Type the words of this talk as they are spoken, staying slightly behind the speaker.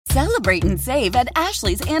Celebrate and save at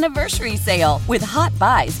Ashley's Anniversary Sale. With Hot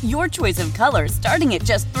Buys, your choice of colors starting at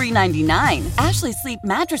just $3.99. Ashley Sleep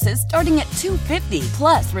mattresses starting at $2.50.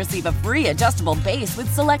 Plus, receive a free adjustable base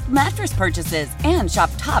with select mattress purchases. And shop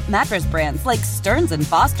top mattress brands like Stearns &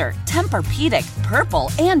 Foster, Tempur-Pedic,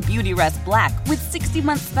 Purple, and Beautyrest Black with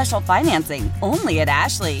 60-month special financing. Only at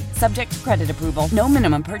Ashley. Subject to credit approval. No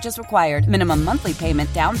minimum purchase required. Minimum monthly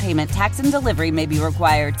payment, down payment, tax, and delivery may be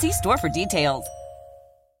required. See store for details.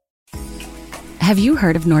 Have you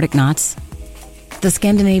heard of Nordic Knots? The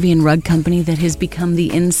Scandinavian rug company that has become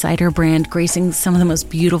the insider brand gracing some of the most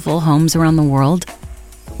beautiful homes around the world?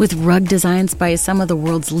 With rug designs by some of the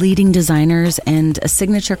world's leading designers and a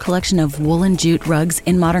signature collection of wool and jute rugs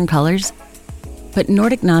in modern colors? But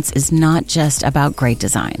Nordic Knots is not just about great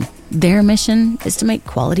design. Their mission is to make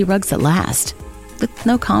quality rugs that last, with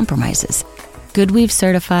no compromises. Goodweave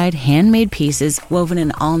certified, handmade pieces woven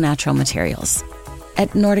in all natural materials.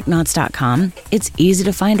 At NordicKnots.com, it's easy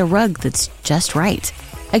to find a rug that's just right.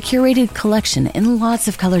 A curated collection in lots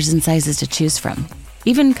of colors and sizes to choose from.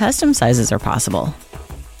 Even custom sizes are possible.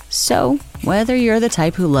 So, whether you're the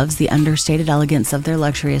type who loves the understated elegance of their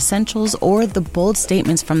luxury essentials or the bold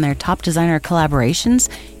statements from their top designer collaborations,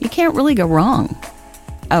 you can't really go wrong.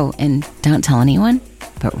 Oh, and don't tell anyone,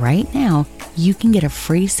 but right now, you can get a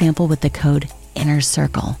free sample with the code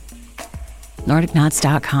INNERCIRCLE.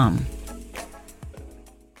 NordicKnots.com.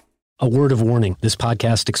 A word of warning, this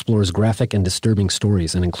podcast explores graphic and disturbing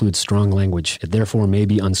stories and includes strong language. It therefore may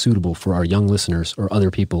be unsuitable for our young listeners or other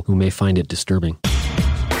people who may find it disturbing.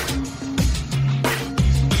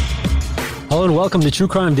 Hello and welcome to True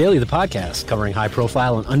Crime Daily, the podcast covering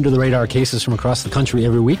high-profile and under-the-radar cases from across the country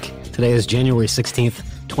every week. Today is January 16th,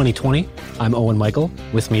 2020. I'm Owen Michael.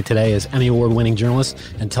 With me today is Emmy Award-winning journalist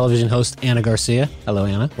and television host Anna Garcia. Hello,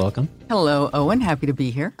 Anna. Welcome. Hello, Owen. Happy to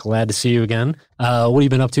be here. Glad to see you again. What have you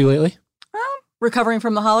been up to lately? Recovering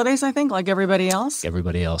from the holidays, I think, like everybody else.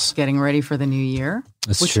 Everybody else. Getting ready for the new year.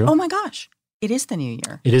 That's true. Oh my gosh, it is the new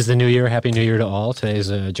year. It is the new year. Happy New Year to all. Today is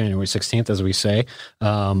January 16th, as we say.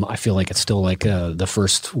 I feel like it's still like the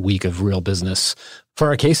first week of real business. For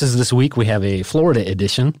our cases this week, we have a Florida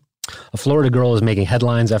edition. A Florida girl is making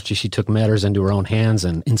headlines after she took matters into her own hands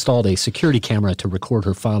and installed a security camera to record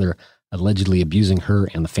her father allegedly abusing her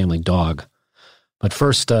and the family dog. But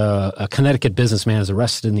first, a Connecticut businessman is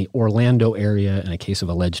arrested in the Orlando area in a case of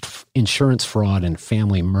alleged insurance fraud and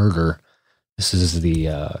family murder. This is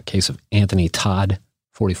the case of Anthony Todd,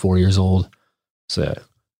 44 years old. It's a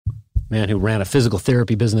man who ran a physical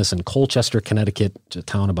therapy business in Colchester, Connecticut, a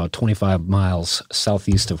town about 25 miles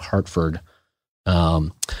southeast of Hartford.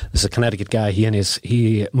 This is a Connecticut guy.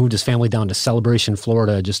 He moved his family down to Celebration,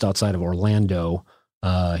 Florida, just outside of Orlando.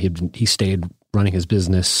 He stayed running his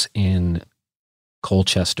business in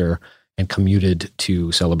Colchester and commuted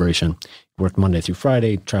to Celebration. He worked Monday through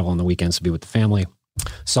Friday, travel on the weekends to be with the family.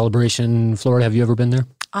 Celebration, Florida. Have you ever been there?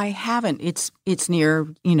 I haven't. It's near,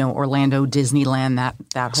 Orlando, Disneyland,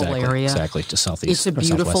 that whole area. Exactly, just southeast. It's a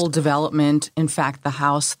beautiful development. In fact, the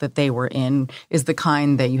house that they were in is the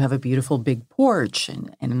kind that you have a beautiful big porch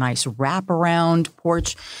and a nice wraparound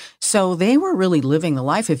porch. So they were really living the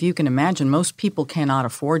life. If you can imagine, most people cannot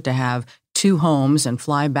afford to have two homes and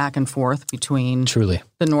fly back and forth between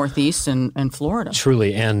the Northeast and Florida.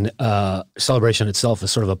 Truly. And Celebration itself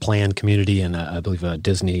is sort of a planned community, and I believe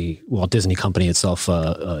Walt Disney Company itself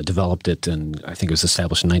developed it, and I think it was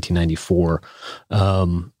established in 1994.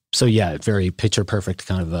 So yeah, very picture perfect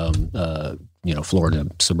kind of, Florida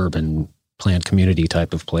suburban planned community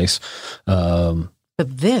type of place. But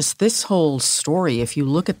this whole story, if you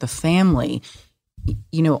look at the family,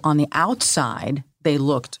 on the outside, they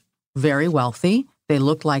looked very wealthy. They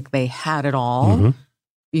looked like they had it all. Mm-hmm.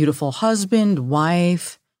 Beautiful husband,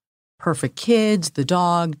 wife, perfect kids, the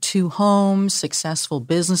dog, 2 homes, successful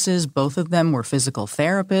businesses. Both of them were physical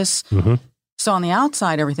therapists. Mm-hmm. So on the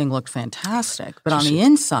outside, everything looked fantastic. But on the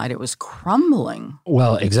inside, it was crumbling.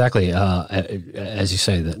 Well, exactly. As you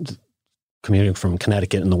say, commuting from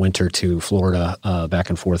Connecticut in the winter to Florida back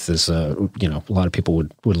and forth is, a lot of people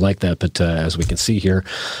would like that. But as we can see here,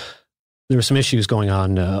 there were some issues going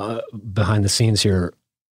on behind the scenes here.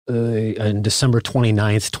 On December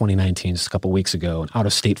 29th, 2019, just a couple weeks ago, an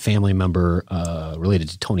out-of-state family member related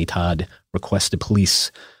to Tony Todd requested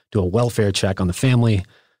police do a welfare check on the family,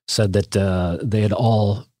 said that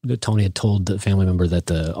Tony had told the family member that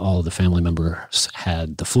all of the family members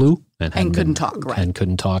had the flu and couldn't talk, right? And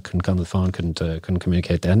couldn't talk, couldn't come to the phone, couldn't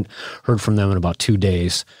communicate. They hadn't heard from them in about 2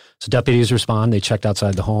 days. So deputies respond. They checked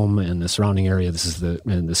outside the home and the surrounding area. This is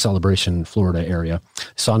in the Celebration, Florida area.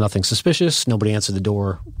 Saw nothing suspicious. Nobody answered the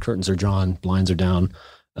door. Curtains are drawn. Blinds are down.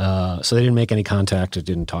 So they didn't make any contact. It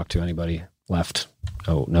didn't talk to anybody. Left.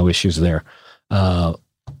 No issues there.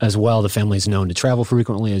 As well, the family's known to travel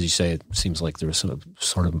frequently. As you say, it seems like there was some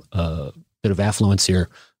sort of bit of affluence here.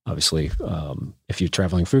 Obviously, if you're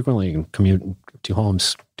traveling frequently, you can commute to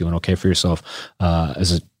homes, doing okay for yourself.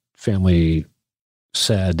 As a family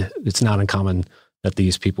said, it's not uncommon that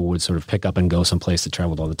these people would sort of pick up and go someplace that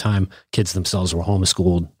traveled all the time. Kids themselves were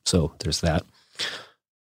homeschooled, so there's that.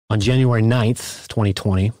 On January 9th,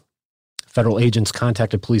 2020, federal agents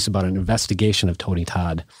contacted police about an investigation of Tony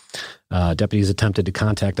Todd. Deputies attempted to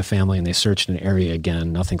contact the family, and they searched an area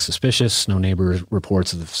again. Nothing suspicious. No neighbor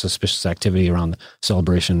reports of suspicious activity around the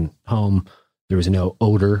Celebration home. There was no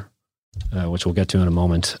odor, which we'll get to in a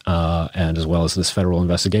moment, and as well as this federal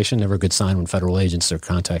investigation. Never a good sign when federal agents are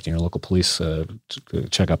contacting your local police to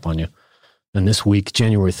check up on you. And this week,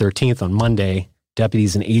 January 13th, on Monday,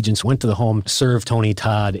 deputies and agents went to the home to serve Tony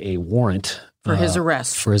Todd a warrant for his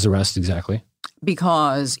arrest. For his arrest, exactly.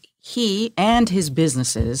 Because he and his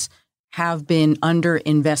businesses have been under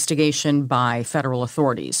investigation by federal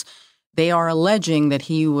authorities. They are alleging that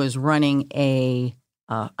he was running a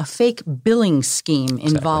fake billing scheme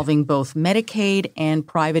involving both Medicaid and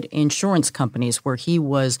private insurance companies, where he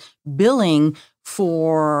was billing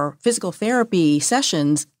for physical therapy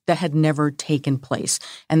sessions that had never taken place.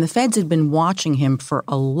 And the feds had been watching him for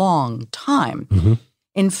a long time. Mm-hmm.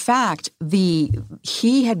 In fact,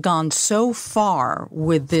 he had gone so far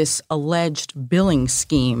with this alleged billing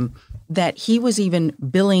scheme that he was even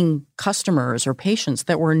billing customers or patients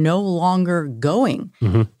that were no longer going.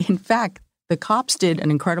 Mm-hmm. In fact, the cops did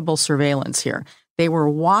an incredible surveillance here. They were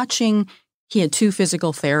watching. He had 2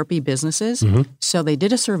 physical therapy businesses, mm-hmm. so they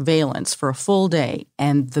did a surveillance for a full day,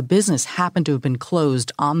 and the business happened to have been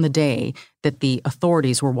closed on the day that the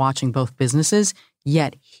authorities were watching both businesses.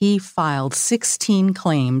 Yet he filed 16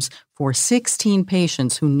 claims for 16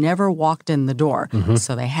 patients who never walked in the door. Mm-hmm.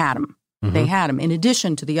 So they had him. Mm-hmm. They had him, in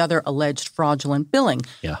addition to the other alleged fraudulent billing.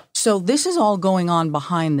 Yeah. So this is all going on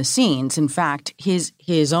behind the scenes. In fact, his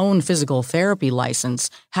own physical therapy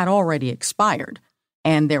license had already expired.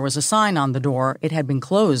 And there was a sign on the door. It had been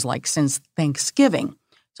closed since Thanksgiving.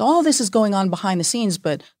 So all this is going on behind the scenes,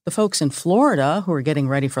 but the folks in Florida who are getting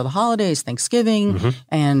ready for the holidays, Thanksgiving, mm-hmm.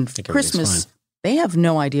 and Christmas, they have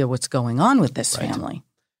no idea what's going on with this family.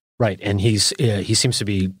 Right. And he seems to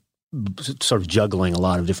be sort of juggling a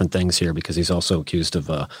lot of different things here, because he's also accused of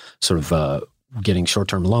getting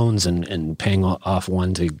short-term loans and paying off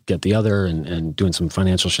one to get the other, and doing some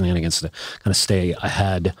financial shenanigans to kind of stay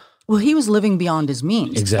ahead. Well, he was living beyond his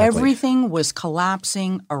means. Exactly. Everything was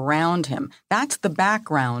collapsing around him. That's the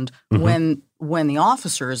background mm-hmm. when the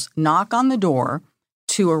officers knock on the door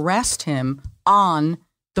to arrest him on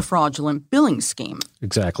the fraudulent billing scheme.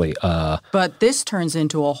 Exactly. But this turns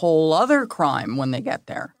into a whole other crime when they get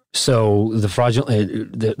there. So the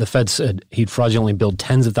feds said he'd fraudulently billed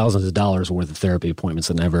tens of thousands of dollars worth of therapy appointments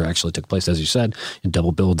that never actually took place, as you said, and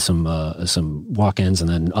double billed some walk-ins, and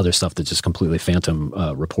then other stuff that just completely phantom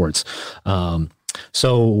reports.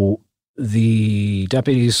 So the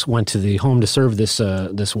deputies went to the home to serve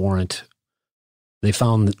this warrant. They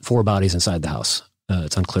found 4 bodies inside the house.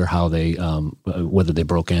 It's unclear how they, whether they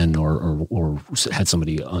broke in or had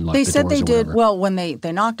somebody unlock the doors. They said they did. Well, when they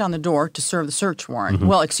knocked on the door to serve the search warrant,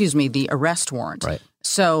 mm-hmm. The arrest warrant. Right.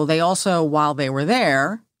 So they also, while they were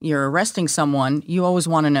there, you're arresting someone, you always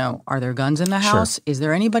want to know, are there guns in the house? Sure. Is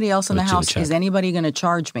there anybody else in the house? Is anybody going to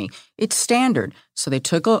charge me? It's standard. So they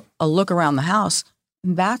took a look around the house,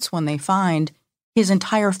 and that's when they find his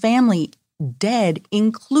entire family dead,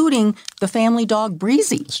 including the family dog,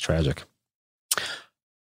 Breezy. It's tragic.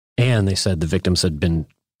 And they said the victims had been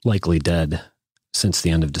likely dead since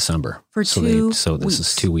the end of December. For 2 weeks. So this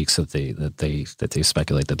is 2 weeks that they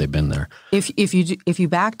speculate that they've been there. If you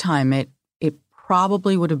back time it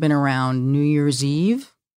probably would have been around New Year's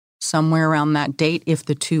Eve, somewhere around that date, if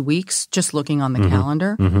the 2 weeks, just looking on the mm-hmm.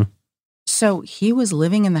 calendar. Mm-hmm. So he was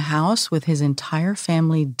living in the house with his entire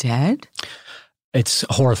family dead? It's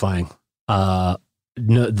horrifying. No,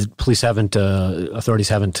 the police authorities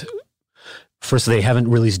haven't. First, they haven't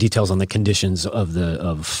released details on the conditions of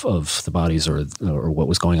the bodies or what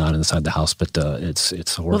was going on inside the house, but it's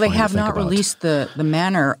horrifying. Well, they have not released the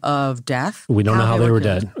manner of death. We don't know how they were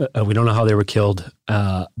dead. We don't know how they were killed.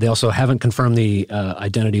 They also haven't confirmed the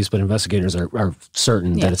identities, but investigators are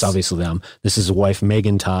certain that it's obviously them. This is his wife,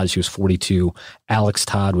 Megan Todd. She was 42. Alex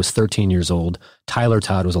Todd was 13 years old. Tyler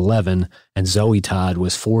Todd was 11. And Zoe Todd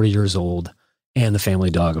was 4 years old. And the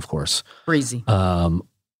family dog, of course. Breezy.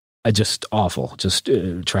 Just awful, just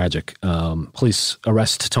tragic. Police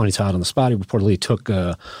arrest Tony Todd on the spot. He reportedly took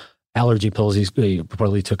allergy pills. He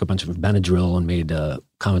reportedly took a bunch of Benadryl and made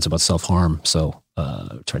comments about self-harm. So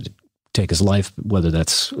tried to take his life. Whether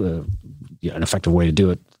that's an effective way to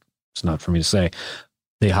do it, it's not for me to say.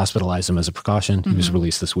 They hospitalized him as a precaution. He was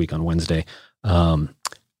released this week on Wednesday.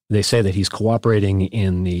 They say that he's cooperating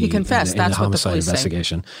in the, he confessed. That's the homicide what the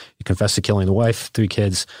investigation. He confessed to killing the wife, 3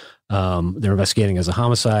 kids. They're investigating as a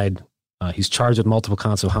homicide. He's charged with multiple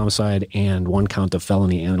counts of homicide and 1 count of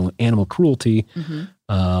felony animal cruelty.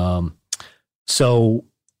 So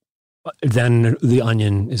then the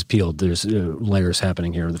onion is peeled. There's layers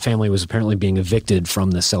happening here. The family was apparently being evicted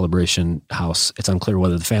from the Celebration house. It's unclear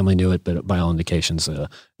whether the family knew it, but by all indications,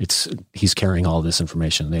 he's carrying all this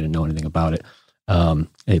information. They didn't know anything about it.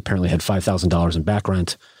 They apparently had $5,000 in back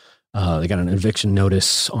rent. They got an eviction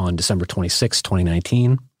notice on December 26,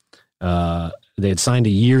 2019. They had signed a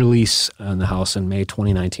year lease on the house in May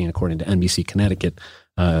 2019, according to NBC Connecticut.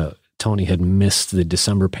 Tony had missed the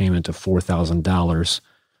December payment of $4,000.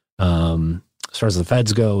 As far as the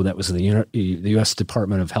feds go, that was the U.S.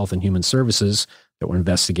 Department of Health and Human Services that were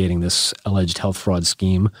investigating this alleged health fraud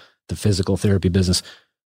scheme, the physical therapy business.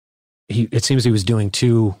 It seems he was doing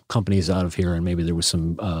 2 companies out of here, and maybe there was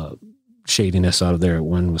some shadiness out of there.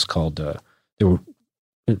 One was called,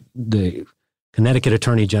 the Connecticut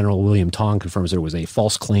Attorney General William Tong confirms there was a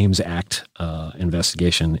False Claims Act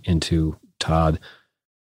investigation into Todd.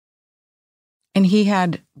 And he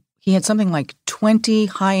had something like 20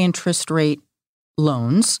 high interest rate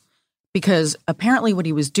loans, because apparently what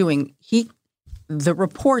he was doing, the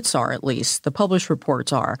reports are, at least the published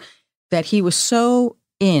reports are, that he was so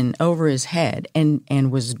in over his head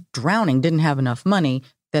and was drowning, didn't have enough money,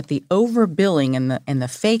 that the overbilling and the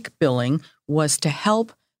fake billing was to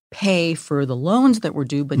help pay for the loans that were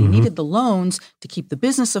due, but he needed the loans to keep the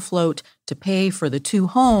business afloat, to pay for the 2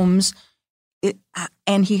 homes.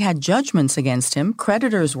 And he had judgments against him.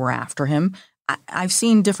 Creditors were after him. I've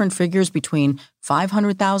seen different figures between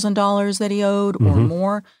 $500,000 that he owed or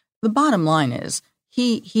more. The bottom line is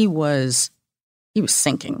he was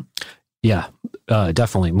sinking. Yeah,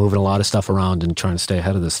 definitely moving a lot of stuff around and trying to stay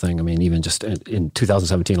ahead of this thing. I mean, even just in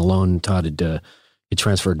 2017 alone, Todd had he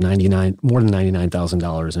transferred more than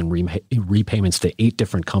 $99,000 in repayments to 8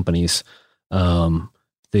 different companies.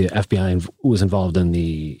 The FBI was involved in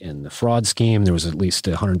the fraud scheme. There was at least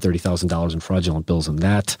 $130,000 in fraudulent bills in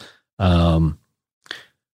that.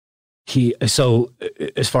 So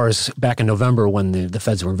as far as back in November when the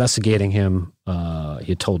feds were investigating him, he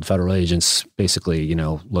had told federal agents basically,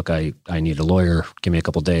 look, I need a lawyer. Give me a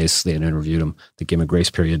couple of days. They had interviewed him. They gave him a grace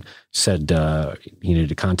period. Said he needed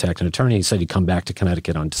to contact an attorney. He said he'd come back to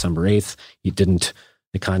Connecticut on December 8th. He didn't.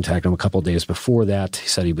 They contacted him a couple of days before that. He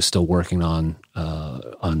said he was still working on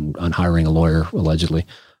hiring a lawyer, allegedly.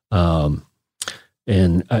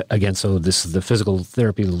 And again, so the physical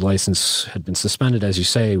therapy license had been suspended, as you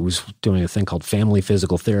say. He was doing a thing called family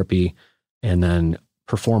physical therapy, and then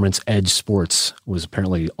Performance Edge Sports was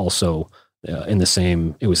apparently also in the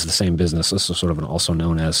same. It was the same business. This was sort of an also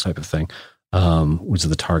known as type of thing, which is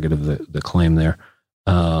the target of the claim there.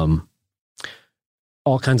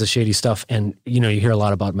 All kinds of shady stuff. And, you hear a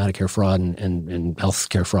lot about Medicare fraud and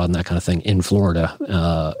healthcare fraud and that kind of thing in Florida.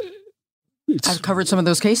 I've covered some of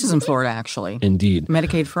those cases in Florida, actually. Indeed.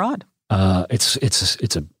 Medicaid fraud. It's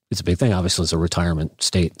a big thing. Obviously, it's a retirement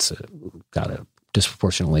state. It's got a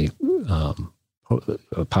disproportionately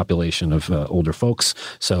a population of older folks.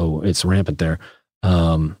 So it's rampant there.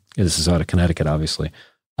 This is out of Connecticut, obviously.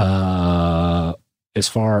 As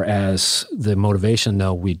far as the motivation,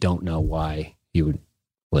 though, we don't know why he would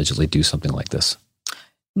allegedly do something like this.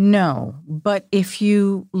 No, but if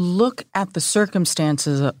you look at the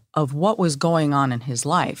circumstances of what was going on in his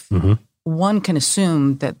life, one can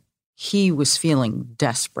assume that he was feeling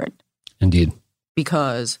desperate. Indeed.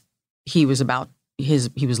 Because he was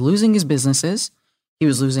losing his businesses, he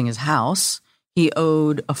was losing his house, he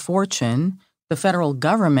owed a fortune, the federal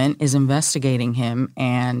government is investigating him,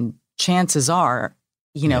 and chances are,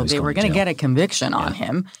 they were going to get a conviction on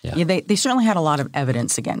him. Yeah. They certainly had a lot of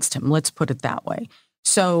evidence against him. Let's put it that way.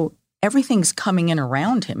 So everything's coming in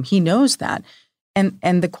around him. He knows that. And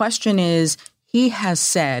the question is, he has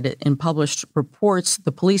said in published reports,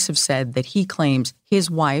 the police have said that he claims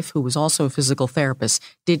his wife, who was also a physical therapist,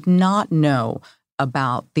 did not know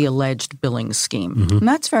about the alleged billing scheme. And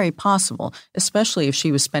that's very possible, especially if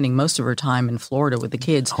she was spending most of her time in Florida with the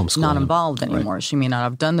kids, not involved anymore. Right. She may not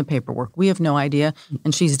have done the paperwork. We have no idea.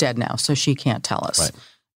 And she's dead now, so she can't tell us.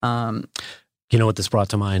 Right. What this brought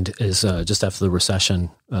to mind is just after the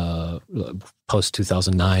recession,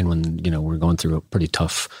 post-2009, when, we were going through a pretty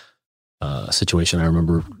tough situation. I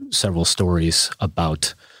remember several stories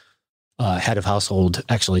about head of household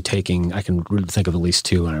actually taking, I can think of at least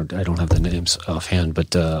two, and I don't have the names offhand,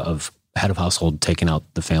 but of head of household taking out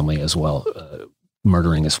the family as well,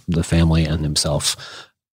 murdering the family and himself.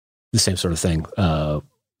 The same sort of thing,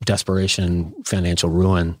 desperation, financial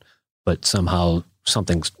ruin, but somehow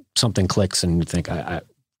something clicks and you think,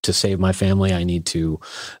 to save my family, I need to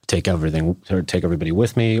take everybody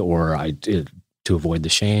with me, or to avoid the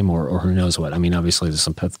shame, or who knows what. I mean, obviously there's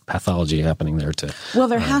some pathology happening there too. Well,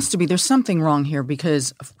 there has to be. There's something wrong here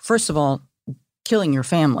because, first of all, killing your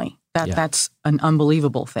family, that's an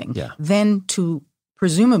unbelievable thing. Yeah. Then to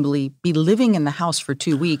presumably be living in the house for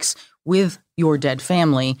 2 weeks with your dead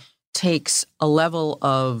family takes a level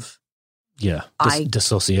of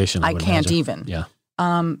dissociation. I can't imagine. Even. Yeah.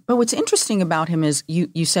 But what's interesting about him is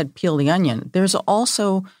you said peel the onion. There's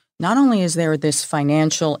also, not only is there this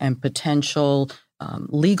financial and potential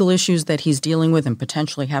legal issues that he's dealing with and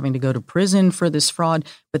potentially having to go to prison for this fraud,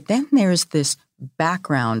 but then there's this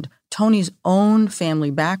background, Tony's own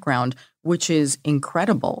family background, which is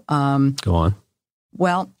incredible. Go on.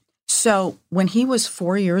 Well, so when he was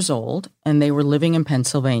 4 years old and they were living in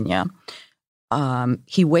Pennsylvania,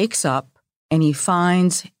 he wakes up and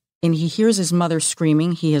he hears his mother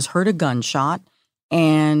screaming. He has heard a gunshot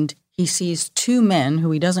and he sees two men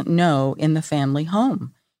who he doesn't know in the family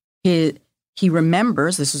home. He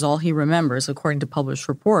remembers, this is all he remembers, according to published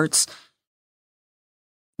reports,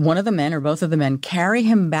 one of the men or both of the men carry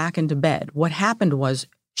him back into bed. What happened was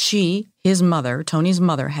his mother, Tony's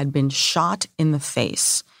mother, had been shot in the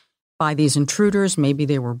face by these intruders. Maybe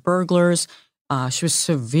they were burglars. She was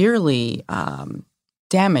severely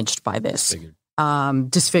damaged by this.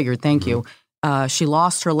 Disfigured, thank you. She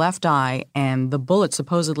lost her left eye, and the bullet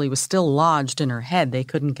supposedly was still lodged in her head. They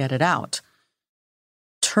couldn't get it out.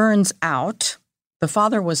 Turns out the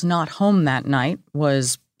father was not home that night,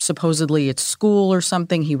 was supposedly at school or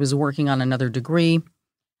something. He was working on another degree.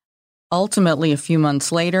 Ultimately, a few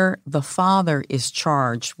months later, the father is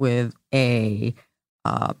charged with a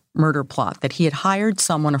murder plot that he had hired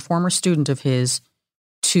someone, a former student of his,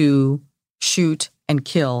 to shoot and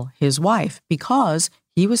kill his wife because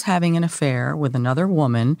he was having an affair with another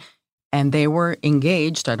woman and they were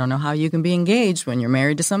engaged. I don't know how you can be engaged when you're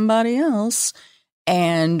married to somebody else,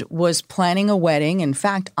 and was planning a wedding. In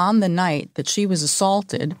fact, on the night that she was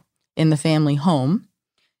assaulted in the family home,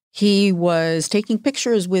 he was taking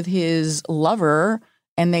pictures with his lover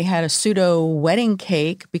and they had a pseudo wedding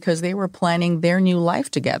cake because they were planning their new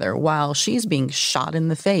life together while she's being shot in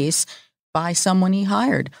the face by someone he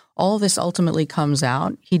hired. All this ultimately comes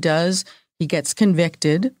out. He gets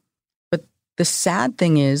convicted. But the sad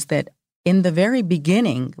thing is that in the very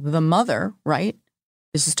beginning, the mother, right?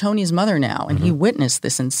 This is Tony's mother now, and he witnessed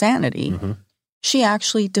this insanity. Mm-hmm. She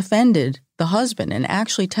actually defended the husband and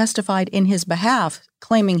actually testified in his behalf,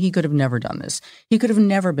 claiming he could have never done this. He could have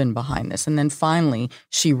never been behind this. And then finally,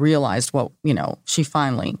 she realized what was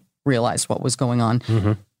going on.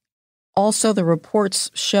 Mm-hmm. Also, the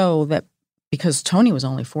reports show that because Tony was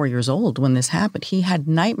only 4 years old when this happened, he had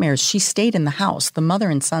nightmares. She stayed in the house. The mother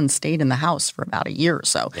and son stayed in the house for about a year or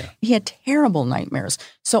so. Yeah. He had terrible nightmares.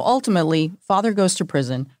 So ultimately, father goes to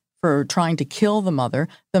prison for trying to kill the mother.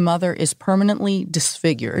 The mother is permanently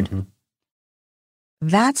disfigured. Mm-hmm.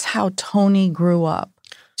 That's how Tony grew up.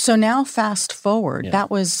 So now fast forward. Yeah.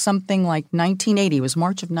 That was something like 1980. It was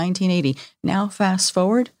March of 1980. Now fast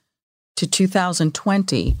forward to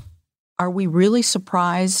 2020. Are we really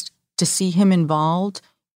surprised to see him involved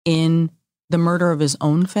in the murder of his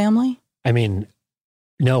own family? I mean,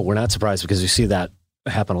 no, we're not surprised because you see that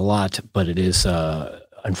happen a lot, but it is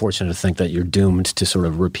unfortunate to think that you're doomed to sort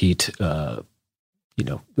of repeat,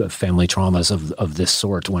 family traumas of this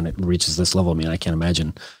sort when it reaches this level. I mean, I can't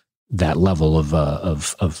imagine that level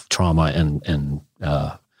of trauma and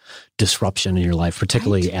disruption in your life,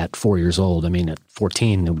 particularly at 4 years old. I mean, at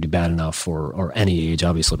 14, it would be bad enough, or any age,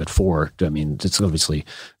 obviously, but 4, I mean, it's obviously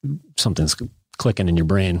something's clicking in your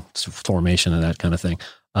brain, it's formation and that kind of thing.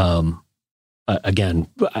 Again,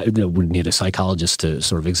 I would need a psychologist to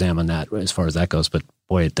sort of examine that as far as that goes. But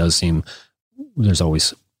boy, it does seem there's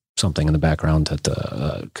always something in the background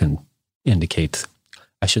that can indicate,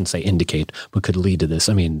 I shouldn't say indicate, but could lead to this.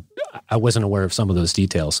 I mean, I wasn't aware of some of those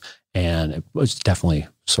details, and it was definitely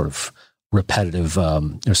sort of repetitive.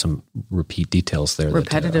 There's some repeat details there.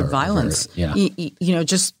 Repetitive violence.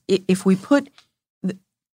 Just if we put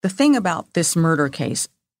the thing about this murder case,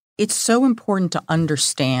 it's so important to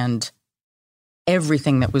understand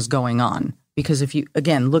everything that was going on. Because if you,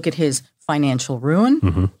 again, look at his financial ruin,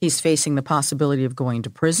 mm-hmm. he's facing the possibility of going to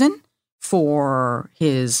prison for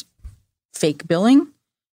his fake billing.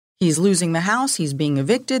 He's losing the house. He's being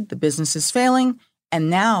evicted. The business is failing. and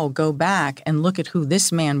now go back and look at who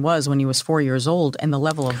this man was when he was 4 years old and the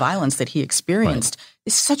level of violence that he experienced. Right.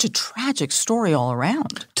 It's such a tragic story all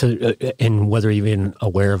around. And whether you're even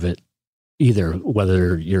aware of it, either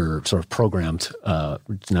whether you're sort of programmed,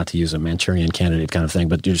 not to use a Manchurian Candidate kind of thing,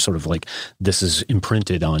 but you're sort of like, this is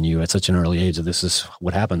imprinted on you at such an early age that this is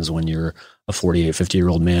what happens when you're a 48,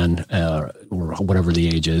 50-year-old man, or whatever the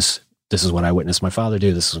age is. This is what I witnessed my father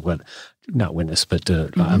do. This is what, not witnessed, but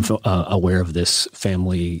I'm aware of this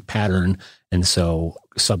family pattern. And so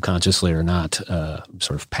subconsciously or not,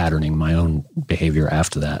 sort of patterning my own behavior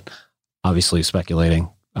after that. Obviously speculating,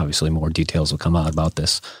 obviously more details will come out about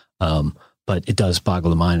this. But it does boggle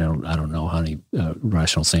the mind. I don't know how any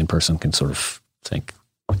rational, sane person can sort of think,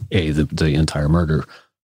 the entire murder,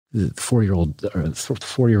 the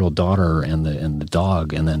 4-year-old daughter and the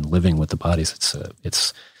dog, and then living with the bodies.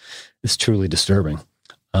 It's truly disturbing.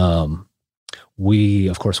 We,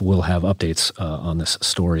 of course, will have updates on this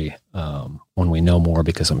story when we know more,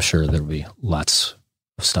 because I'm sure there'll be lots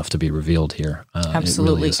of stuff to be revealed here.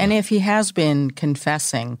 Absolutely. Really, and if he has been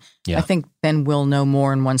confessing, I think then we'll know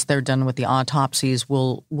more. And once they're done with the autopsies,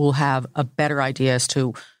 we'll have a better idea as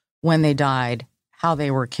to when they died, how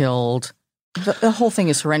they were killed. The whole thing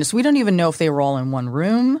is horrendous. We don't even know if they were all in one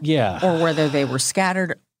room, or whether they were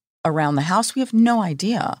scattered around the house. We have no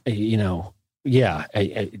idea. And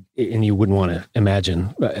you wouldn't want to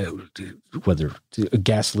imagine whether a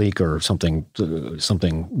gas leak or something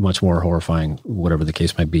much more horrifying, whatever the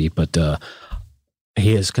case might be. But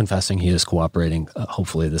he is confessing, he is cooperating.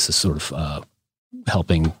 Hopefully this is sort of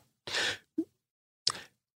helping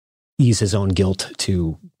ease his own guilt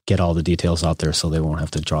to get all the details out there so they won't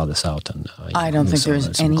have to draw this out. And I don't think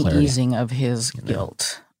there's any clarity. Easing of his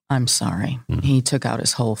guilt. I'm sorry. Mm-hmm. He took out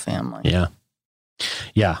his whole family.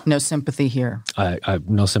 Yeah. No sympathy here. I have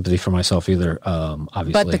no sympathy for myself either,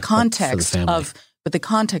 obviously. But the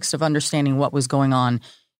context of understanding what was going on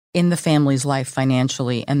in the family's life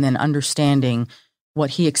financially, and then understanding what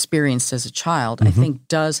he experienced as a child, I think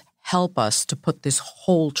does help us to put this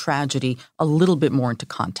whole tragedy a little bit more into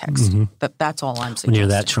context. That's all I'm suggesting. When you're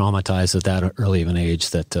that traumatized at that early of an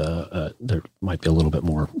age, that there might be a little bit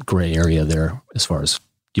more gray area there as far as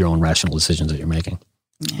your own rational decisions that you're making,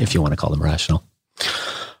 if you want to call them rational.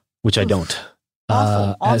 Which I don't.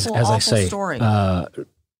 As I say,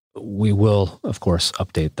 we will, of course,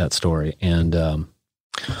 update that story. And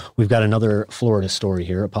we've got another Florida story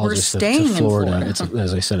here. Apologies to Florida. It's,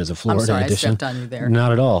 as I said, it's a Florida edition. I'm sorry, I stepped on you there.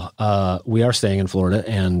 Not at all. We are staying in Florida,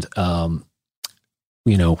 and,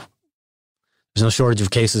 there's no shortage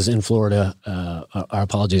of cases in Florida. Our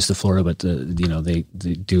apologies to Florida, but, they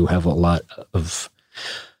do have a lot of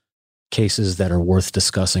cases that are worth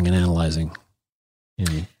discussing and analyzing.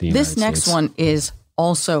 This next one is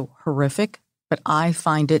also horrific, but I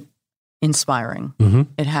find it inspiring.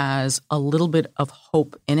 It has a little bit of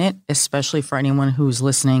hope in it, especially for anyone who's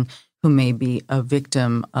listening who may be a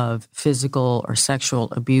victim of physical or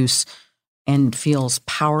sexual abuse and feels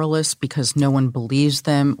powerless because no one believes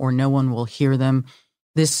them or no one will hear them.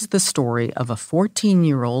 This is the story of a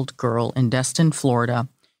 14-year-old girl in Destin, Florida,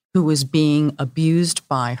 who was being abused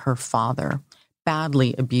by her father,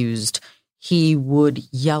 badly abused. He would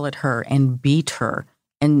yell at her and beat her.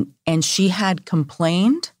 And she had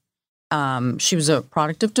complained. She was a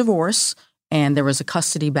product of divorce, and there was a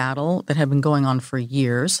custody battle that had been going on for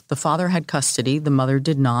years. The father had custody. The mother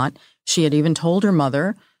did not. She had even told her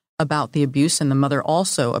mother about the abuse, and the mother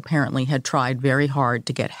also apparently had tried very hard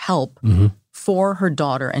to get help for her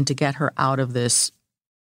daughter and to get her out of this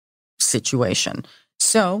situation.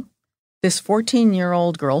 So this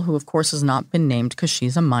 14-year-old girl, who of course has not been named because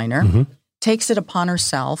she's a minor, takes it upon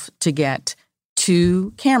herself to get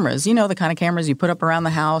 2 cameras. You know, the kind of cameras you put up around the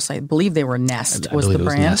house. I believe they were Nest was the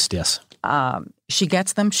brand. Nest, yes. She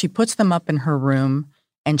gets them. She puts them up in her room,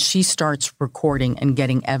 and she starts recording and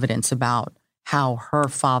getting evidence about how her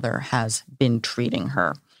father has been treating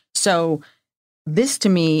her. So this to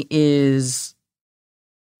me is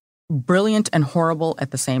brilliant and horrible at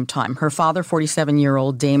the same time. Her father,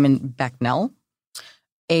 47-year-old Damon Becknell,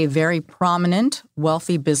 a very prominent,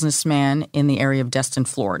 wealthy businessman in the area of Destin,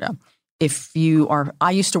 Florida.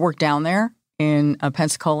 I used to work down there in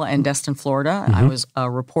Pensacola and Destin, Florida. I was a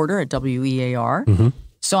reporter at WEAR.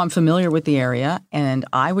 So I'm familiar with the area, and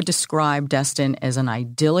I would describe Destin as an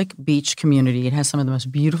idyllic beach community. It has some of the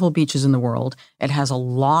most beautiful beaches in the world. It has a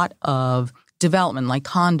lot of development, like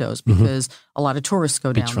condos, because a lot of tourists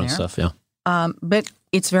go down there. Beachfront stuff, yeah. But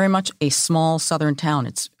it's very much a small southern town.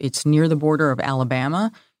 It's near the border of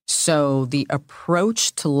Alabama. So the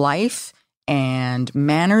approach to life And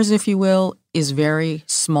Manners, if you will, is very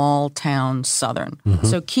small town Southern.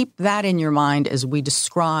 So keep that in your mind as we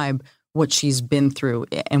describe what she's been through,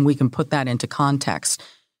 and we can put that into context.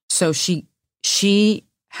 So she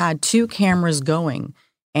had 2 cameras going,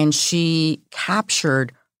 and she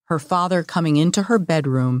captured her father coming into her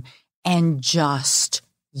bedroom and just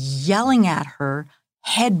yelling at her,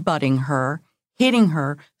 headbutting her, hitting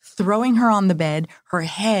her, throwing her on the bed. Her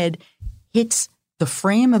head hits the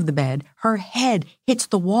frame of the bed. Her head hits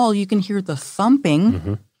the wall. You can hear the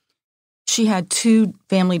thumping. She had 2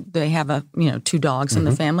 family. They have 2 dogs in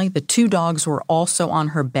the family. The 2 dogs were also on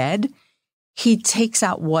her bed. He takes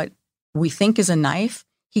out what we think is a knife.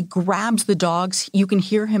 He grabs the dogs. You can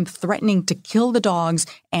hear him threatening to kill the dogs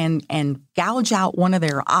and gouge out one of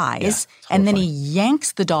their eyes. And then he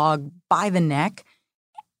yanks the dog by the neck.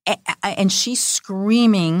 And she's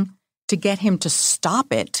screaming to get him to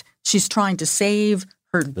stop it. She's trying to save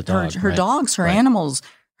her dogs, her animals,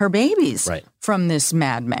 her babies from this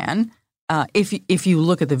madman. If you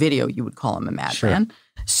look at the video, you would call him a madman.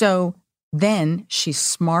 So then she's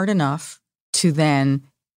smart enough to then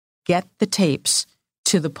get the tapes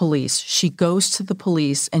to the police. She goes to the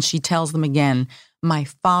police and she tells them again, my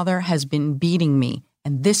father has been beating me,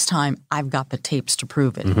 and this time I've got the tapes to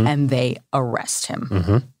prove it. And they arrest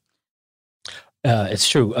him. It's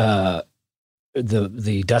true.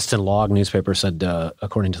 The Destin Log newspaper said,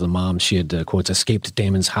 according to the mom, she had, quotes, escaped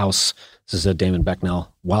Damon's house, this is Damon Becknell,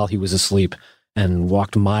 while he was asleep, and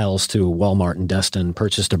walked miles to Walmart in Destin,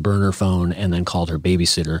 purchased a burner phone, and then called her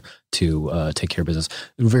babysitter to take care of business.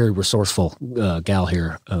 Very resourceful gal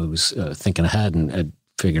here who's thinking ahead and had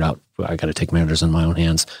figured out, I got to take matters in my own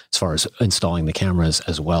hands as far as installing the cameras,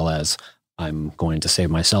 as well as I'm going to save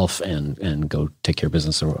myself and go take care of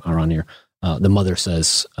business around here. The mother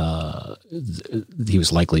says he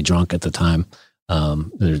was likely drunk at the time.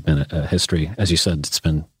 There's been a history. As you said, it's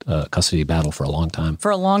been a custody battle for a long time. For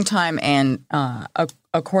a long time. And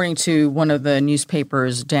according to one of the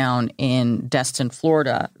newspapers down in Destin,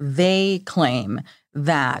 Florida, they claim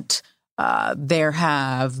that there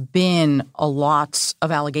have been a lot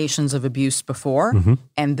of allegations of abuse before,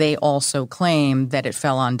 and they also claim that it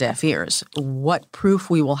fell on deaf ears. What proof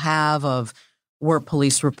we will have of were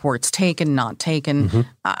police reports taken, not taken,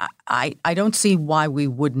 I don't see why we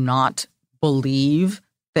would not believe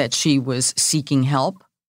that she was seeking help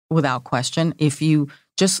without question. If you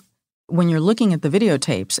just, when you're looking at the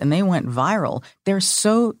videotapes and they went viral, they're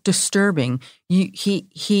so disturbing.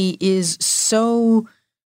 He is so,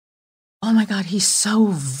 oh my God, he's so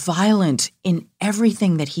violent in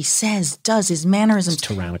everything that he says, does, his mannerisms. It's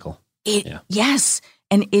tyrannical. Yes.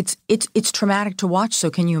 And it's traumatic to watch. So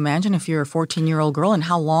can you imagine if you're a 14-year-old girl and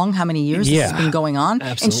how many years this has been going on?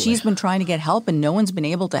 Absolutely. And she's been trying to get help and no one's been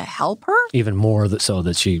able to help her? Even more so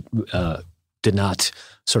that she did not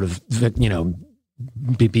sort of,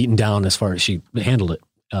 be beaten down as far as she handled it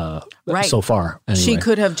so far. Anyway. She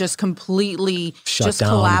could have just completely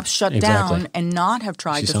collapsed, shut down, and not have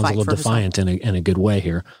tried to fight for herself. She sounds a little defiant in a good way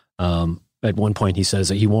here. At one point he says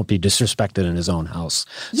that he won't be disrespected in his own house.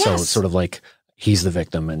 Yes. So it's sort of like, he's the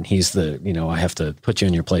victim and he's the, I have to put you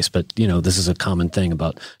in your place. But, this is a common thing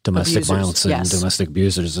about domestic violence and domestic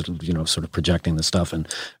abusers, sort of projecting the stuff and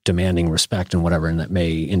demanding respect and whatever. And that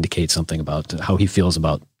may indicate something about how he feels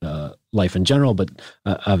about life in general. But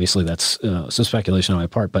obviously that's some speculation on my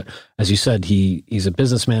part. But as you said, he's a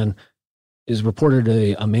businessman, is reported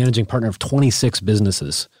a managing partner of 26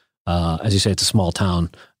 businesses. As you say, it's a small town,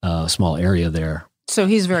 small area there. So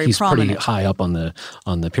he's prominent. Pretty high up on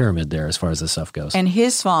the pyramid there as far as this stuff goes. And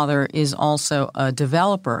his father is also a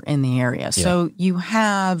developer in the area. Yeah. So you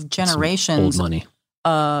have generations old money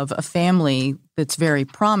of a family that's very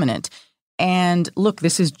prominent. And look,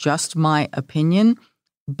 this is just my opinion,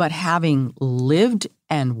 but having lived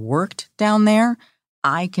and worked down there,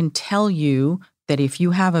 I can tell you that if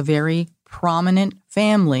you have a very prominent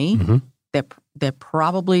family that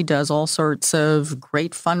probably does all sorts of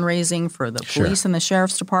great fundraising for the police and the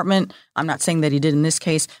sheriff's department. I'm not saying that he did in this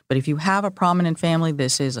case, but if you have a prominent family,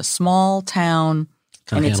 this is a small town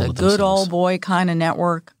and it's a good old boy kind of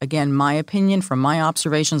network. Again, my opinion from my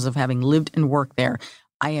observations of having lived and worked there,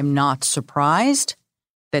 I am not surprised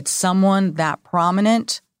that someone that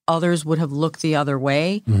prominent, others would have looked the other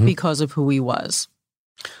way because of who he was.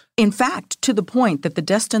 In fact, to the point that the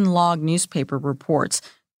Destin Log newspaper reports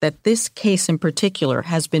that this case in particular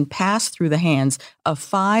has been passed through the hands of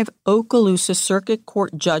 5 Okaloosa Circuit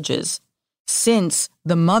Court judges since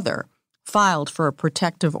the mother filed for a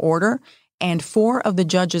protective order, and 4 of the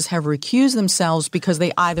judges have recused themselves because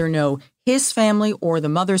they either know his family or the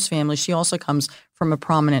mother's family. She also comes from a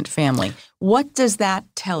prominent family. What does that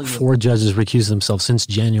tell you? 4 judges recused themselves since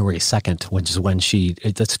January 2nd, which is when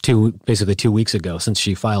that's basically 2 weeks ago since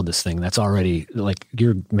she filed this thing. That's already, like,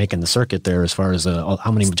 you're making the circuit there as far as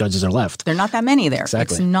how many judges are left. There are not that many there.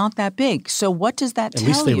 Exactly. It's not that big. So what does that tell you?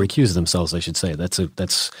 At least they recused themselves, I should say.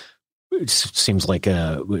 It seems like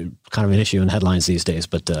kind of an issue in headlines these days,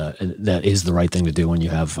 but that is the right thing to do when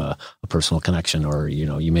you have a personal connection, or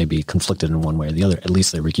you may be conflicted in one way or the other. At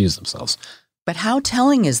least they recuse themselves. But how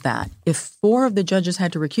telling is that? If 4 of the judges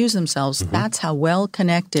had to recuse themselves, that's how well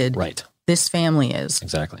connected this family is.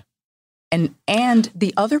 Exactly. And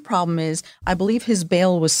the other problem is, I believe his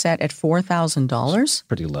bail was set at $4,000.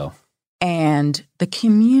 Pretty low. And the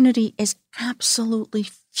community is absolutely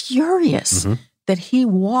furious that he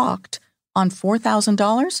walked on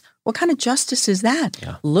 $4,000. What kind of justice is that?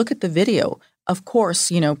 Yeah. Look at the video. Of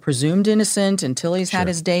course, presumed innocent until he's had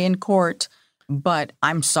his day in court. But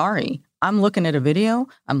I'm sorry. I'm looking at a video.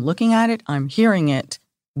 I'm looking at it. I'm hearing it.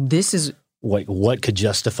 This is what could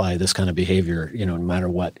justify this kind of behavior, no matter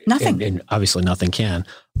what. Nothing. And obviously nothing can.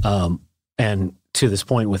 And to this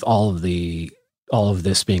point, with all of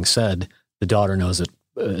this being said, the daughter knows it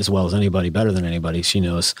as well as anybody, better than anybody. She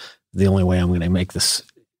knows the only way I'm going to make this,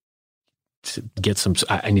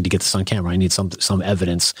 I need to get this on camera. I need some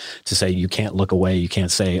evidence to say you can't look away. You can't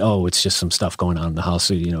say, oh, it's just some stuff going on in the house.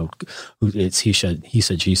 It's he said,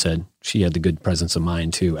 she said. She had the good presence of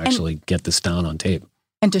mind to actually get this down on tape.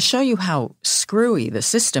 And to show you how screwy the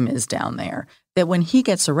system is down there, that when he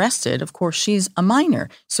gets arrested, of course, she's a minor.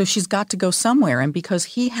 So she's got to go somewhere. And because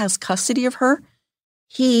he has custody of her,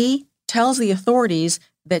 he tells the authorities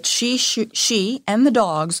that she and the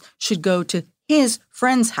dogs should go to his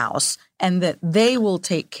friend's house and that they will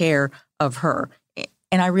take care of her.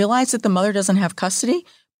 And I realize that the mother doesn't have custody,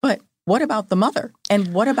 but what about the mother?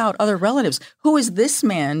 And what about other relatives? Who is this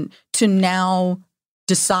man to now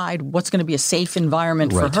decide what's going to be a safe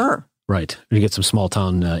environment for her? Right. You get some small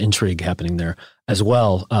town intrigue happening there as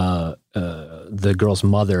well. The girl's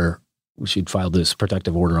mother, she'd filed this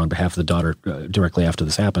protective order on behalf of the daughter directly after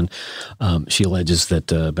this happened. She alleges that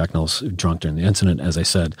Backnell's drunk during the incident, as I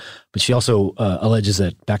said. But she also alleges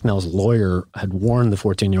that Backnell's lawyer had warned the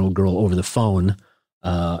 14-year-old girl over the phone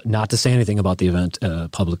not to say anything about the event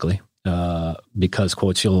publicly because,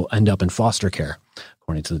 quote, she'll end up in foster care,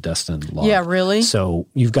 according to the Destin law. Yeah, really? So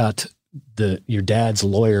you've got your dad's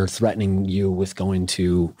lawyer threatening you with going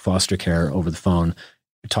to foster care over the phone.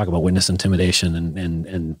 Talk about witness intimidation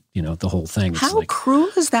and the whole thing. How cruel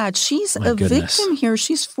is that? She's a victim here.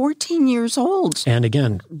 She's 14 years old. And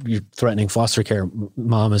again, you're threatening foster care.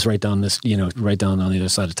 Mom is right down right down on the other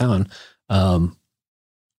side of town.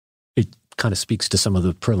 It kind of speaks to some of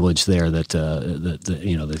the privilege there that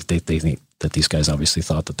they think that these guys obviously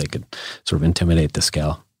thought that they could sort of intimidate this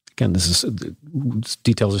gal. Again,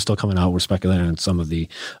 details are still coming out. We're speculating on some of the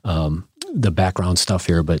background stuff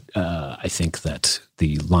here, but I think that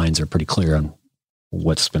the lines are pretty clear on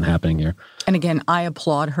what's been happening here. And again, I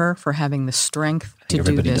applaud her for having the strength to do this.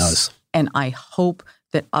 Everybody does. And I hope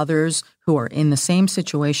that others who are in the same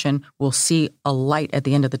situation will see a light at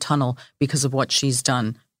the end of the tunnel because of what she's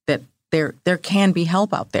done, that there can be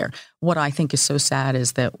help out there. What I think is so sad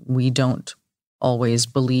is that we don't always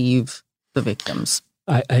believe the victims.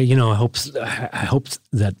 I hope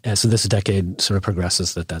that as this decade sort of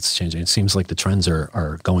progresses, that's changing. It seems like the trends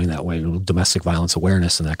are going that way. Domestic violence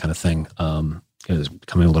awareness and that kind of thing is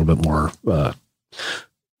becoming a little bit more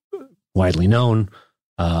widely known.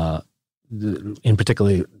 In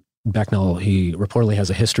particular, Backnell, he reportedly has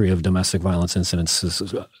a history of domestic violence incidents,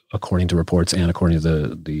 according to reports and according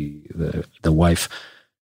to the wife.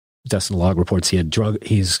 Destin log reports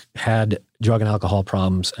he's had drug and alcohol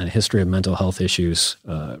problems and a history of mental health issues.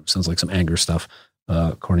 Sounds like some anger stuff,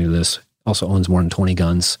 according to this. Also owns more than 20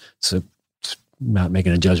 guns. So not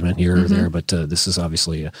making a judgment here or there, but this is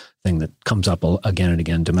obviously a thing that comes up again and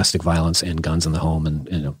again, domestic violence and guns in the home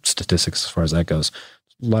and statistics as far as that goes.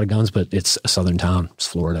 A lot of guns, but it's a southern town. It's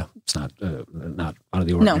Florida. It's not out of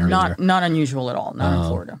the ordinary. No, not unusual at all. Not in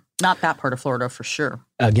Florida. Not that part of Florida for sure.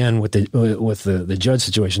 Again, with the judge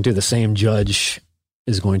situation too, the same judge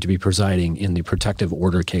is going to be presiding in the protective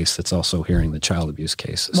order case that's also hearing the child abuse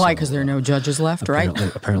case. Why? Because there are no judges left, right?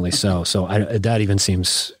 Apparently so. So that even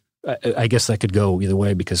seems. I guess that could go either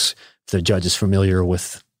way because if the judge is familiar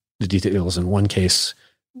with the details in one case,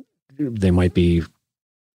 they might be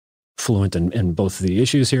fluent in both of the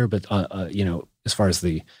issues here. But as far as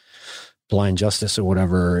the blind justice or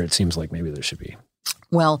whatever, it seems like maybe there should be.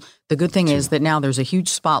 Well, the good thing is that now there's a huge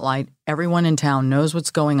spotlight. Everyone in town knows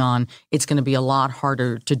what's going on. It's going to be a lot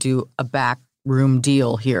harder to do a backroom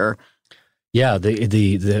deal here. Yeah,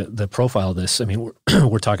 the profile of this. I mean,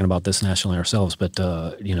 we're talking about this nationally ourselves, but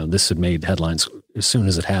this had made headlines as soon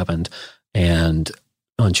as it happened, and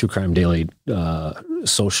on True Crime Daily,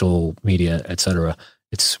 social media, etc.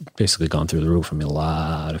 It's basically gone through the roof. I mean, a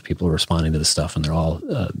lot of people are responding to this stuff, and they're all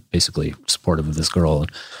basically supportive of this girl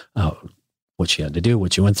and what she had to do,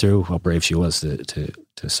 what she went through, how brave she was to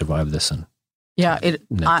survive this. And yeah,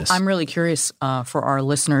 I'm really curious for our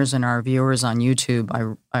listeners and our viewers on YouTube.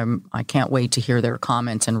 I can't wait to hear their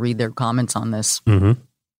comments and read their comments on this. Mm-hmm.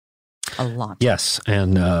 A lot. Yes,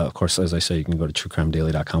 and of course, as I say, you can go to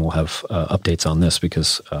truecrimedaily.com. We'll have updates on this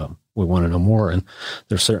because we want to know more, and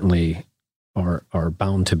there certainly are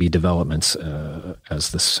bound to be developments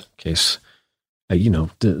as this case.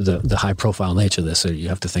 The high profile nature of this. You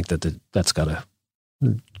have to think that that's got to.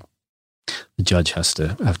 The judge have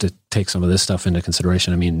to take some of this stuff into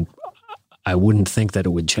consideration. I mean, I wouldn't think that it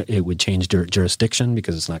would change jurisdiction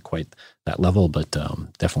because it's not quite that level, but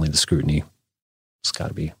definitely the scrutiny has got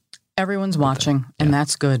to be. Everyone's watching, and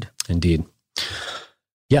that's good. Indeed.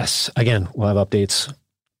 Yes. Again, we'll have updates.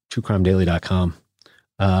 TrueCrimeDaily.com.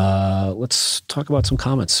 Let's talk about some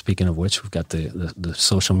comments. Speaking of which, we've got the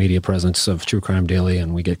social media presence of True Crime Daily,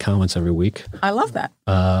 and we get comments every week. I love that.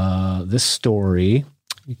 This story,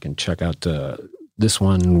 you can check out this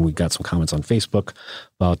one. We got some comments on Facebook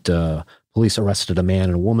about police arrested a man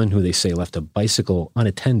and a woman who they say left a bicycle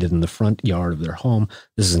unattended in the front yard of their home.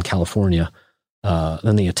 This is in California.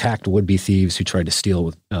 Then they attacked would-be thieves who tried to steal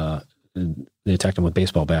with. They attacked them with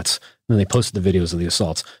baseball bats. And then they posted the videos of the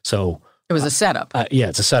assaults. So it was a setup. Yeah,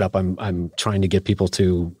 it's a setup. I'm trying to get people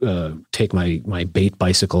to take my bait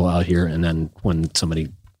bicycle out here, and then when somebody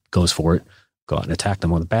goes for it, go out and attack them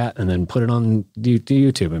with a bat, and then put it on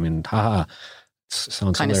YouTube. I mean, haha,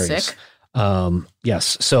 sounds kind hilarious. Of sick.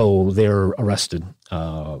 Yes. So they're arrested.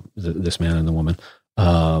 This man and the woman.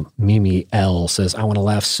 Mimi L says, I want to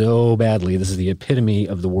laugh so badly. This is the epitome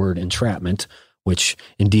of the word entrapment, which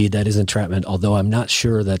indeed that is entrapment, although I'm not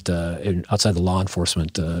sure that outside the law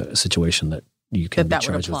enforcement situation that you can be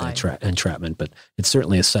charged with entrapment, but it's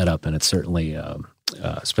certainly a setup, and it's certainly,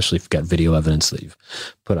 especially if you've got video evidence that you've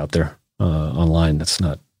put out there online, that's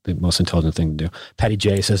not the most intelligent thing to do. Patty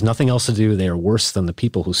J says, nothing else to do. They are worse than the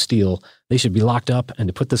people who steal. They should be locked up, and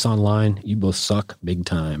to put this online, you both suck big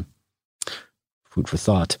time. Food for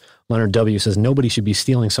thought. Leonard W. says, nobody should be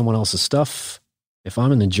stealing someone else's stuff. If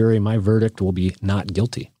I'm in the jury, my verdict will be not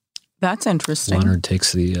guilty. That's interesting. Leonard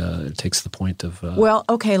takes the point of... well,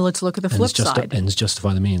 okay, let's look at the flip side. Ends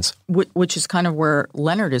justify the means. Which is kind of where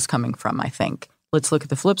Leonard is coming from, I think. Let's look at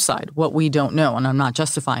the flip side. What we don't know, and I'm not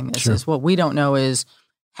justifying this, is what we don't know is,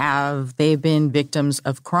 have they been victims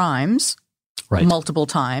of crimes multiple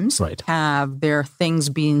times? Right. Have their things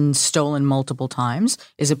been stolen multiple times?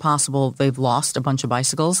 Is it possible they've lost a bunch of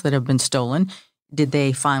bicycles that have been stolen? Did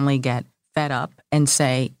they finally get fed up and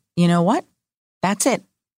say, you know what? That's it.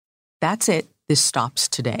 That's it. This stops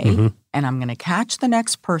today. And I'm going to catch the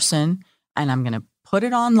next person, and I'm going to put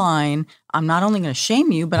it online. I'm not only going to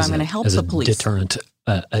shame you, but I'm going to help the police.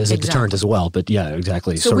 As a deterrent as well. But yeah,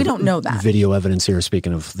 exactly. So we don't know that. Video evidence here,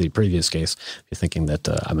 speaking of the previous case, you're thinking that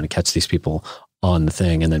I'm going to catch these people on the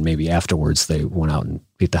thing, and then maybe afterwards they went out and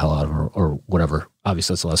beat the hell out of her or whatever.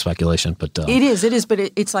 Obviously, it's a lot of speculation, but it is. But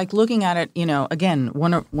it's like looking at it. Again,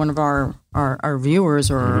 one of our viewers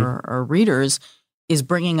or our readers is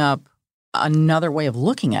bringing up another way of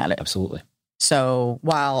looking at it. Absolutely. So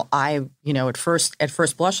while I, at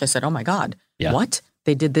first blush, I said, "Oh my God, what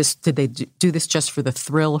they did this? Did they do this just for the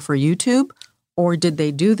thrill for YouTube?" Or did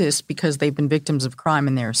they do this because they've been victims of crime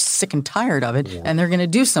and they're sick and tired of it and they're going to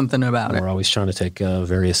do something about it? We're always trying to take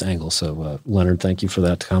various angles. So, Leonard, thank you for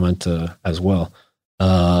that comment as well.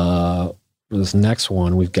 For this next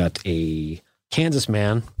one, we've got a Kansas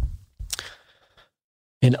man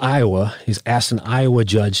in Iowa. He's asked an Iowa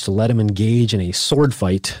judge to let him engage in a sword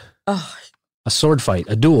fight.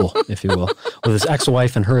 A duel, if you will, with his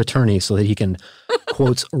ex-wife and her attorney so that he can,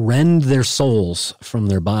 quotes, rend their souls from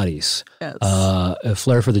their bodies. Yes. A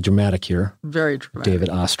flair for the dramatic here. Very dramatic. David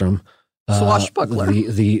Ostrom. Swashbuckler.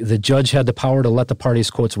 The judge had the power to let the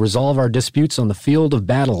parties, quotes, resolve our disputes on the field of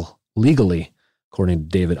battle legally, according to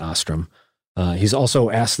David Ostrom. He's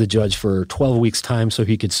also asked the judge for 12 weeks' time so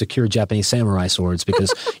he could secure Japanese samurai swords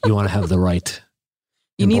because you want to have the right...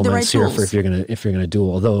 You need the right tools if you're gonna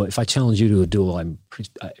duel. Although if I challenge you to a duel,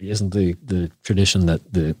 isn't the tradition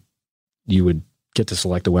that you would get to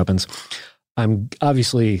select the weapons? I'm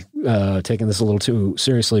obviously taking this a little too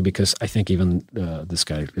seriously because I think even this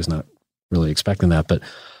guy is not really expecting that. But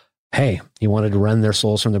hey, he wanted to rend their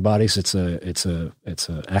souls from their bodies. It's a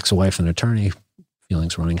ex-wife and attorney.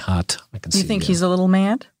 Feelings running hot. I can see. You think he's a little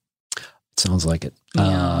mad? Sounds like it.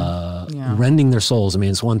 Yeah. Rending their souls. I mean,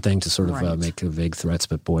 it's one thing to sort of Right. make vague threats,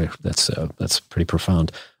 but boy, that's pretty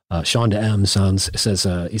profound. Sean de M says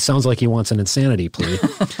he sounds like he wants an insanity plea.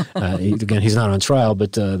 Again, he's not on trial,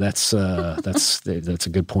 but that's a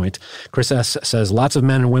good point. Chris S says lots of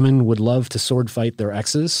men and women would love to sword fight their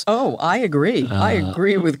exes. Oh, I agree. I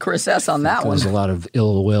agree with Chris S on that one. There's a lot of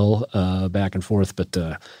ill will back and forth, but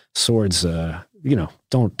swords,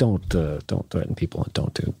 don't threaten people and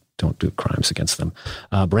don't do crimes against them.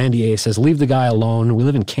 Brandy A says, leave the guy alone. We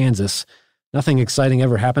live in Kansas. Nothing exciting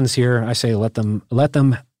ever happens here. I say let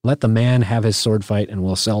the man have his sword fight and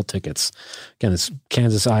we'll sell tickets. Again, it's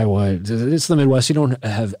Kansas, Iowa. It's the Midwest. You don't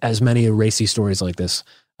have as many racy stories like this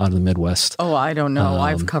out of the Midwest. Oh, I don't know.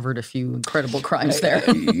 I've covered a few incredible crimes there.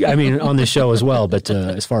 I mean, on this show as well, but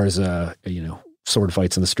as far as, sword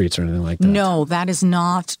fights in the streets or anything like that. No, that is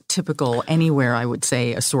not typical anywhere, I would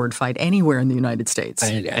say, a sword fight anywhere in the United States.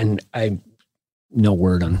 And I no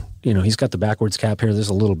word on, he's got the backwards cap here. There's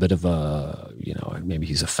a little bit of maybe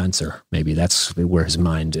he's a fencer. Maybe that's where his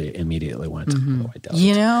mind immediately went. Mm-hmm. I doubt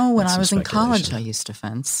it. When That's I was some in college, speculation. I used to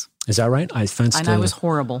fence. Is that right? I fenced. And I was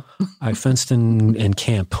horrible. I fenced in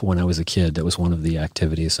camp when I was a kid. That was one of the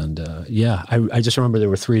activities. And I just remember there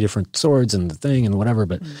were 3 different swords and the thing and whatever,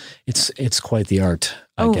 but it's quite the art,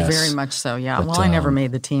 I guess. Very much so, yeah. But, well, I never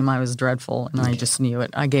made the team. I was dreadful, and I just knew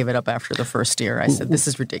it. I gave it up after the first year. I said, this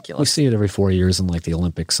is We ridiculous. see it every 4 years in like the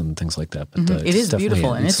Olympics and things like that. But It is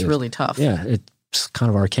beautiful, and it's really tough. Yeah, it's kind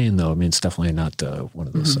of arcane, though. I mean, it's definitely not one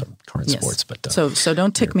of those current Yes. sports. But So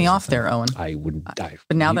don't tick me off there, Owen. I wouldn't.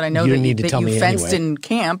 But now that I know that you fenced in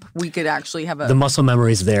camp, we could actually have the muscle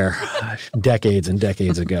memory's there, decades and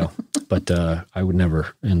decades ago. But I would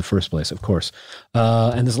never in the first place, of course.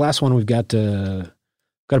 And this last one, we've got a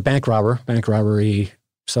bank robbery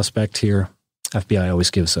suspect here. FBI always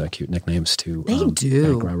gives cute nicknames to They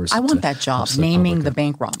do. bank robbers. I want that job, naming the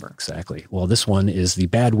bank robber. Exactly. Well, this one is the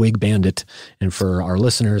Bad Wig Bandit. And for our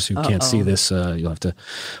listeners who can't see this,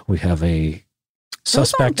 we have a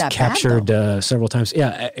suspect that bad, captured several times.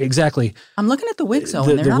 Yeah, exactly. I'm looking at the wigs,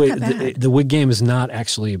 Owen. They're not that bad. The wig game is not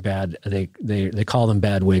actually bad. They call them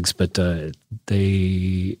bad wigs, but I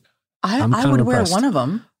would wear one of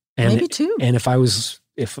them, maybe 2. And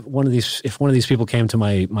if one of these people came to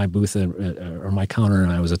my booth or my counter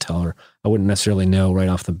and I was a teller, I wouldn't necessarily know right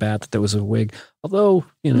off the bat that there was a wig. Although,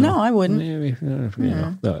 no, I wouldn't. Maybe,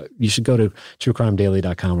 you should go to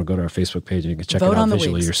truecrimedaily.com or go to our Facebook page and you can check it out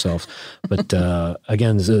visually yourself. But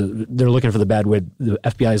again, they're looking for the bad wig. The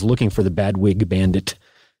FBI is looking for the Bad Wig Bandit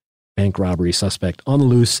bank robbery suspect on the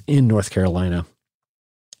loose in North Carolina.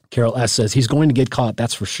 Carol S. says he's going to get caught.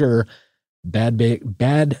 That's for sure. Bad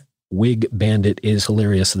Wig Bandit is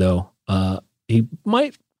hilarious, though. He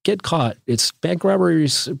might get caught. It's bank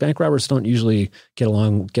robbers. Bank robbers don't usually get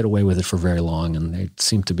away with it for very long, and they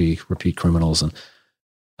seem to be repeat criminals. And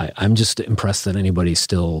I'm just impressed that anybody's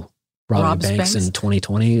still robbing banks in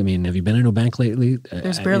 2020. I mean, have you been in a bank lately?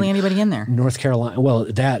 There's barely anybody in there. North Carolina. Well,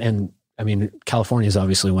 that and I mean, California is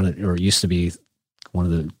obviously used to be one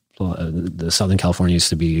of the Southern California used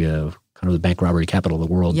to be kind of the bank robbery capital of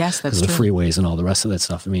the world. Yes, that's true. true. The freeways and all the rest of that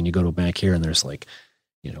stuff. I mean, you go to a bank here and there's like,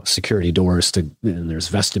 security doors and there's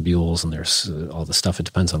vestibules and there's all the stuff. It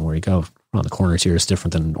depends on where you go. Around the corners here is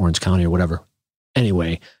different than Orange County or whatever.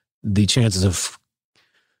 Anyway, the chances of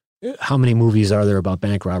how many movies are there about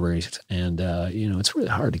bank robberies? And, it's really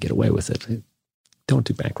hard to get away with it. Don't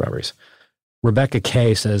do bank robberies. Rebecca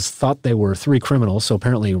K says, thought they were 3 criminals. So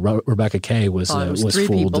apparently Rebecca K was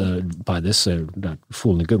fooled by this, not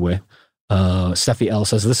fooled in a good way. Steffi L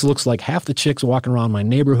says, this looks like half the chicks walking around my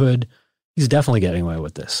neighborhood. He's definitely getting away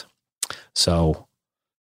with this. So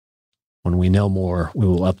when we know more, we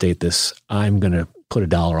will update this. I'm going to put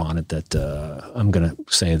 $1 on it that I'm going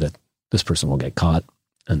to say that this person will get caught.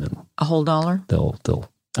 And then a whole $1?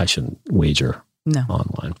 I shouldn't wager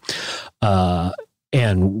online.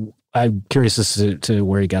 And I'm curious as to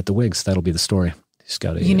where he got the wigs. That'll be the story. He's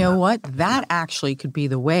got You know what? That actually could be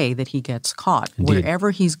the way that he gets caught. Indeed.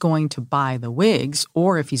 Wherever he's going to buy the wigs,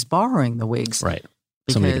 or if he's borrowing the wigs. Right.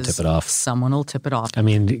 Somebody can tip it off. Someone will tip it off. I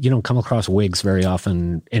mean, you don't come across wigs very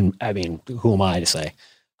often. And I mean, who am I to say?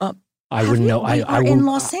 I wouldn't know. In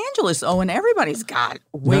Los Angeles, Owen, everybody's got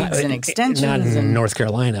wigs and extensions. Not in North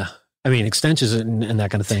Carolina. I mean, extensions and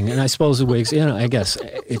that kind of thing. And I suppose the wigs, I guess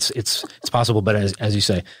it's possible. But as you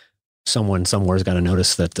say, someone somewhere's got to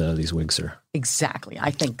notice that these wigs are. Exactly.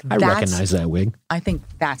 I recognize that wig. I think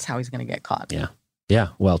that's how he's going to get caught. Yeah. Yeah.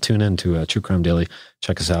 Well, tune in to True Crime Daily.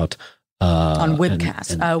 Check us out. On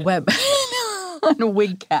Webcast. On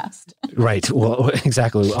Wigcast. Right. Well,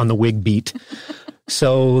 exactly. On the Wig Beat.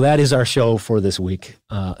 So that is our show for this week.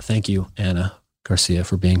 Thank you, Anna Garcia,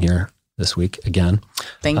 for being here this week again.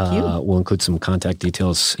 Thank you. We'll include some contact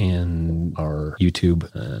details in our YouTube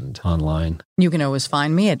and online. You can always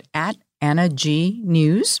find me at Anna G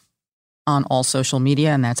News on all social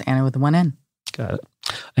media, and that's Anna with one N. Got it.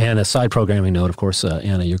 And a side programming note, of course,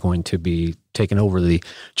 Anna, you're going to be taking over the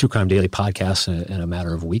True Crime Daily podcast in a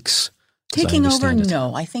matter of weeks. Taking over?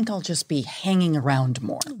 No, I think I'll just be hanging around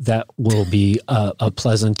more. That will be a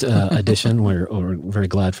pleasant addition. We're very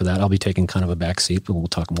glad for that. I'll be taking kind of a back seat, but we'll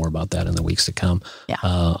talk more about that in the weeks to come. Yeah.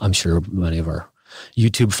 I'm sure many of our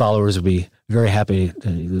YouTube followers will be very happy.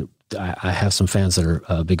 I have some fans that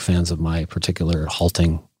are big fans of my particular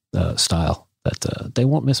halting style. That they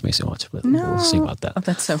won't miss me so much, but we'll see about that. Oh,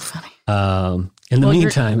 that's so funny. In the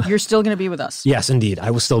meantime, you're still going to be with us. Yes, indeed.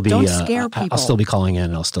 I will still be. Don't scare people. I'll still be calling in,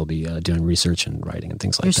 and I'll still be doing research and writing and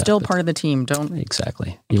things like that. You're still part of the team. Don't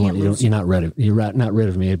exactly. You're not rid of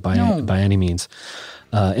me by any means.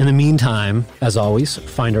 In the meantime, as always,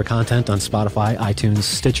 find our content on Spotify, iTunes,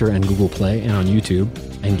 Stitcher, and Google Play, and on YouTube,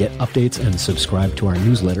 and get updates and subscribe to our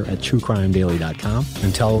newsletter at truecrimedaily.com.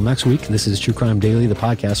 Until next week, this is True Crime Daily, the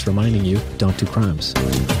podcast reminding you, don't do crimes.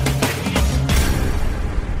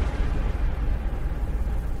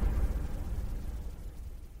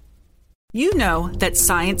 You know that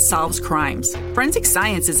science solves crimes. Forensic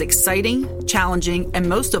science is exciting, challenging, and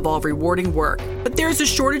most of all, rewarding work. But there is a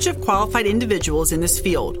shortage of qualified individuals in this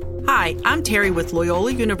field. Hi, I'm Terry with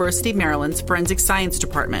Loyola University Maryland's Forensic Science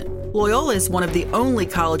Department. Loyola is one of the only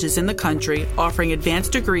colleges in the country offering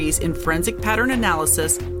advanced degrees in forensic pattern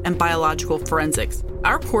analysis and biological forensics.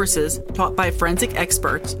 Our courses, taught by forensic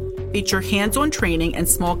experts, feature hands-on training and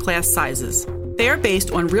small class sizes. They are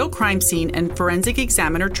based on real crime scene and forensic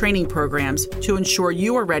examiner training programs to ensure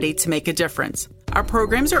you are ready to make a difference. Our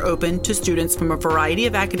programs are open to students from a variety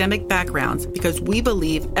of academic backgrounds because we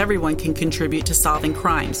believe everyone can contribute to solving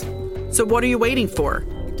crimes. So what are you waiting for?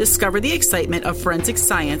 Discover the excitement of forensic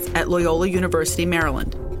science at Loyola University,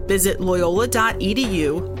 Maryland. Visit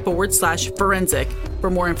loyola.edu/forensic for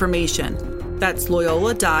more information. That's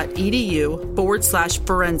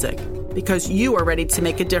loyola.edu/forensic because you are ready to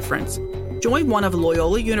make a difference. Join one of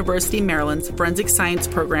Loyola University Maryland's forensic science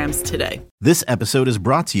programs today. This episode is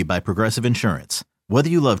brought to you by Progressive Insurance. Whether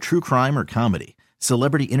you love true crime or comedy,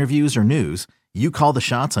 celebrity interviews or news, you call the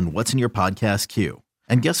shots on what's in your podcast queue.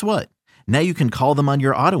 And guess what? Now you can call them on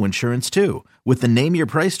your auto insurance too with the Name Your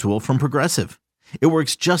Price tool from Progressive. It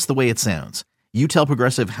works just the way it sounds. You tell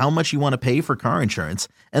Progressive how much you want to pay for car insurance,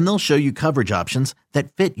 and they'll show you coverage options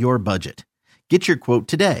that fit your budget. Get your quote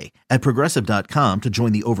today at Progressive.com to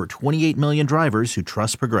join the over 28 million drivers who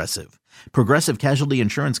trust Progressive. Progressive Casualty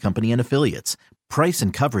Insurance Company and Affiliates. Price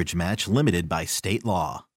and coverage match limited by state law.